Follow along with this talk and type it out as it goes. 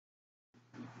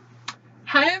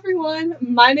Hi everyone,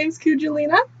 my name's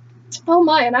Kujalina. Oh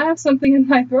my, and I have something in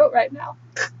my throat right now.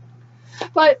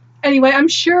 But anyway, I'm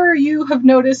sure you have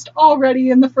noticed already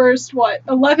in the first,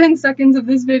 11 seconds of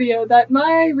this video that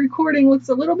my recording looks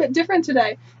a little bit different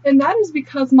today. And that is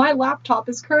because my laptop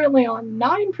is currently on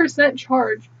 9%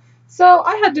 charge. So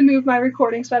I had to move my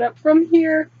recording setup from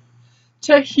here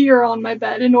to here on my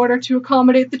bed in order to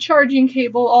accommodate the charging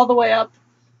cable all the way up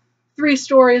 3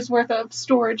 stories worth of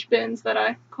storage bins that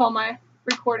I call my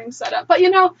recording setup. But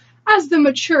you know, as the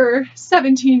mature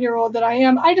 17-year-old that I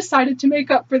am, I decided to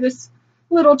make up for this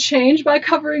little change by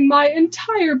covering my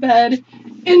entire bed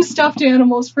in stuffed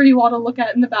animals for you all to look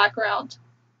at in the background.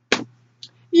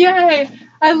 Yay!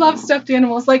 I love stuffed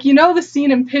animals. Like, you know the scene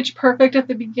in Pitch Perfect at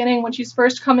the beginning when she's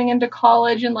first coming into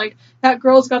college and, like, that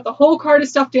girl's got the whole cart of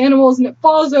stuffed animals and it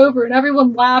falls over and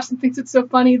everyone laughs and thinks it's so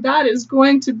funny? That is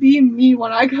going to be me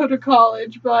when I go to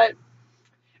college. But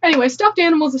anyway, stuffed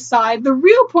animals aside, the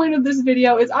real point of this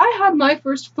video is I had my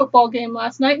first football game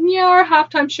last night, and yeah, our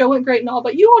halftime show went great and all,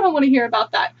 but you all don't want to hear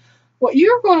about that. What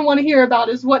you're going to want to hear about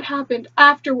is what happened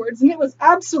afterwards, and it was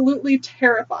absolutely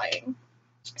terrifying.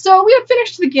 So we had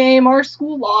finished the game, our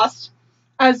school lost,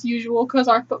 as usual, because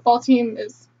our football team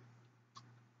is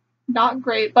not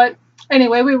great, but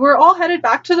anyway, we were all headed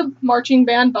back to the marching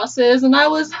band buses, and I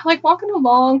was, like, walking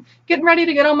along, getting ready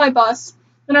to get on my bus,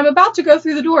 and I'm about to go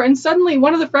through the door, and suddenly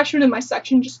one of the freshmen in my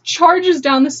section just charges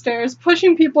down the stairs,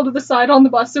 pushing people to the side on the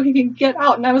bus so he can get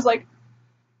out, and I was like,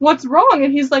 what's wrong?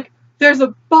 And he's like, there's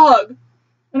a bug.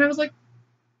 And I was like,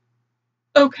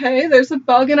 okay, there's a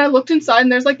bug, and I looked inside,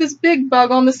 and there's, like, this big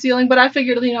bug on the ceiling, but I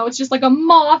figured, you know, it's just, like, a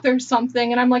moth or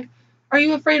something, and I'm like, are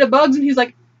you afraid of bugs? And he's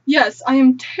like, yes, I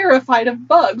am terrified of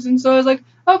bugs. And so I was like,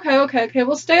 okay,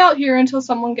 we'll stay out here until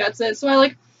someone gets it. So I,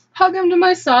 like, hug him to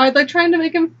my side, like, trying to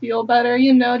make him feel better,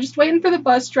 you know, just waiting for the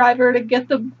bus driver to get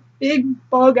the big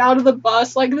bug out of the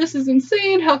bus. Like, this is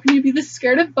insane, how can you be this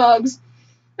scared of bugs?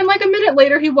 And, like, a minute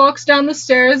later, he walks down the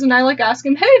stairs, and I, like, ask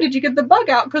him, hey, did you get the bug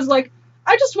out? Because, like,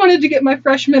 I just wanted to get my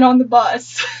freshman on the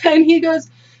bus. And he goes,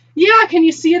 yeah, can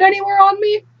you see it anywhere on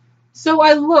me? So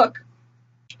I look,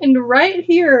 and right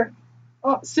here,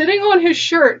 sitting on his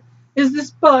shirt, is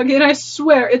this bug, and I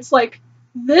swear, it's, like,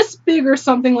 this big or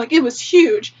something. Like, it was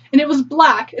huge, and it was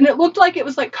black, and it looked like it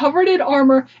was, like, covered in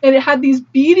armor, and it had these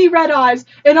beady red eyes,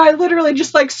 and I literally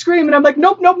just, like, scream, and I'm like,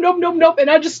 nope, and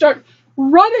I just start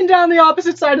running down the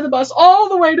opposite side of the bus all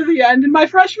the way to the end, and my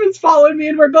freshman's following me,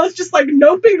 and we're both just, like,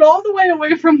 noping all the way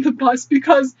away from the bus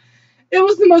because it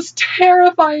was the most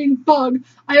terrifying bug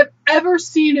I have ever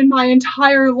seen in my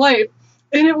entire life.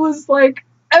 And it was, like,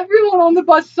 everyone on the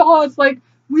bus saw us, like,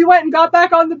 we went and got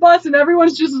back on the bus, and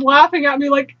everyone's just laughing at me,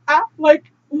 like,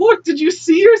 look, did you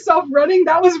see yourself running?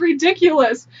 That was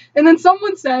ridiculous. And then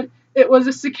someone said it was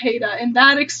a cicada, and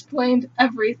that explained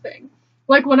everything.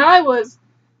 Like, when I was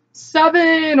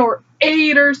 7 or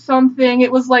 8 or something,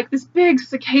 it was like this big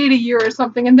cicada year or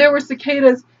something, and there were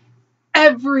cicadas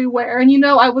everywhere. And you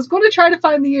know, I was going to try to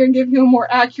find the year and give you a more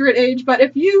accurate age, but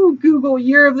if you Google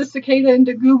year of the cicada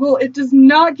into Google, it does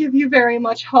not give you very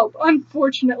much help,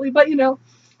 unfortunately. But you know,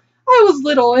 I was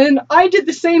little, and I did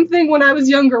the same thing when I was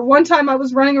younger. One time I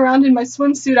was running around in my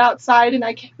swimsuit outside, and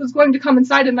I was going to come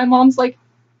inside, and my mom's like,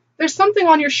 there's something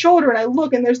on your shoulder, and I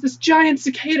look, and there's this giant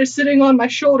cicada sitting on my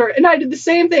shoulder, and I did the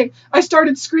same thing. I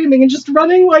started screaming and just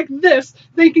running like this,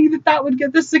 thinking that that would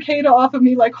get the cicada off of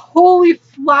me, like, holy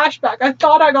flashback. I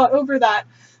thought I got over that,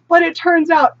 but it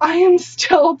turns out I am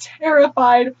still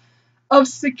terrified of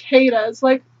cicadas.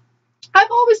 Like, I've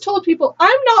always told people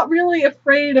I'm not really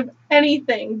afraid of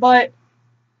anything, but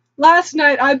last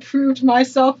night I proved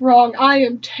myself wrong. I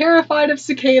am terrified of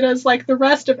cicadas like the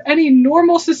rest of any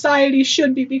normal society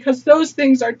should be, because those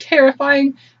things are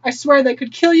terrifying. I swear they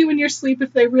could kill you in your sleep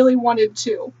if they really wanted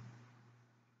to.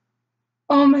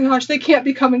 Oh my gosh, they can't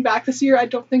be coming back this year. I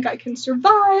don't think I can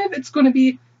survive. It's going to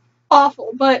be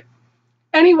awful. But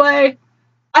anyway,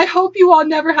 I hope you all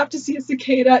never have to see a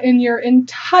cicada in your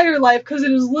entire life, because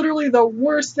it is literally the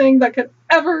worst thing that could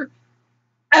ever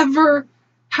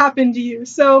happen to you.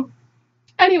 So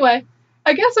anyway,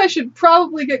 I guess I should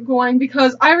probably get going,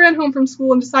 because I ran home from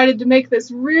school and decided to make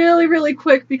this really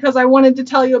quick because I wanted to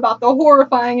tell you about the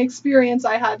horrifying experience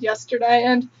I had yesterday,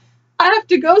 and I have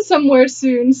to go somewhere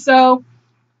soon, so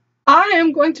I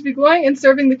am going to be going and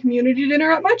serving the community dinner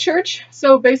at my church.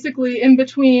 So basically, in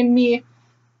between me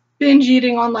binge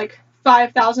eating on like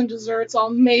 5,000 desserts, I'll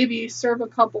maybe serve a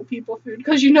couple people food,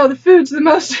 because you know the food's the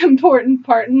most important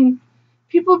part, and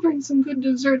people bring some good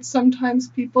desserts sometimes,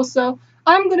 people, so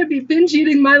I'm going to be binge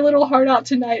eating my little heart out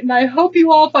tonight, and I hope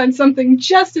you all find something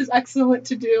just as excellent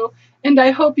to do, and I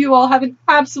hope you all have an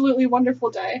absolutely wonderful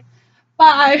day.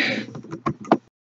 Bye.